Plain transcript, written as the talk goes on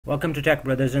Welcome to Tech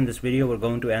Brothers. In this video we're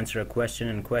going to answer a question,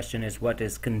 and question is, what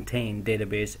is contained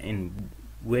database, in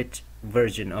which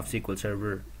version of SQL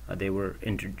Server they were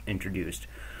introduced.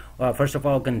 First of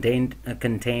all, contained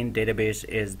database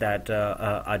is that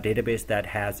a database that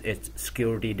has its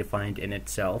security defined in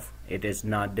itself. It is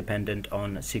not dependent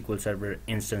on SQL Server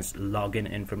instance login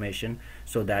information,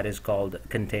 so that is called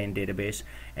contained database,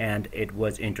 and it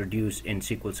was introduced in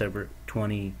SQL Server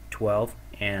 2012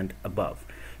 and above.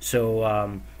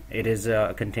 So it is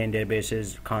a contained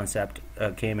databases concept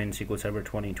came in SQL Server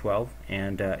 2012,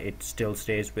 and it still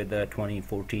stays with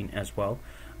 2014 as well.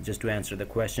 Just to answer the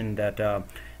question, that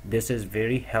this is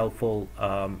very helpful.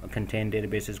 Contained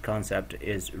databases concept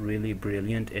is really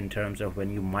brilliant in terms of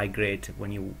when you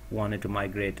wanted to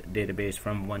migrate database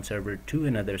from one server to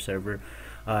another server.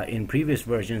 In previous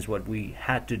versions, what we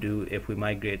had to do, if we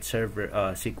migrate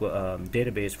SQL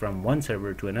database from one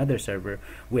server to another server,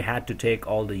 we had to take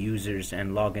all the users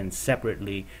and logins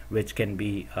separately, which can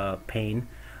be pain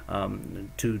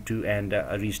and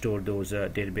restore those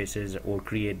databases or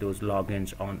create those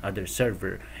logins on other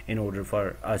server in order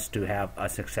for us to have a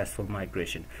successful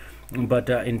migration. But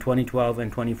in 2012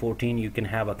 and 2014, you can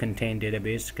have a contained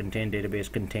database. Contained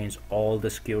database contains all the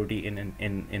security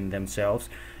in themselves,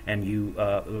 and you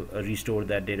restore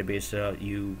that database.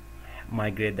 You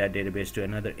migrate that database to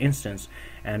another instance,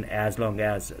 and as long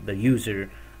as the user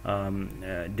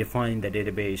define the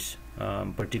database,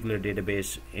 particular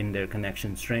database in their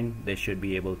connection string, they should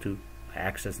be able to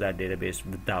access that database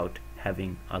without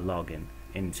having a login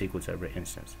in SQL Server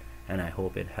instance. And I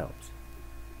hope it helps.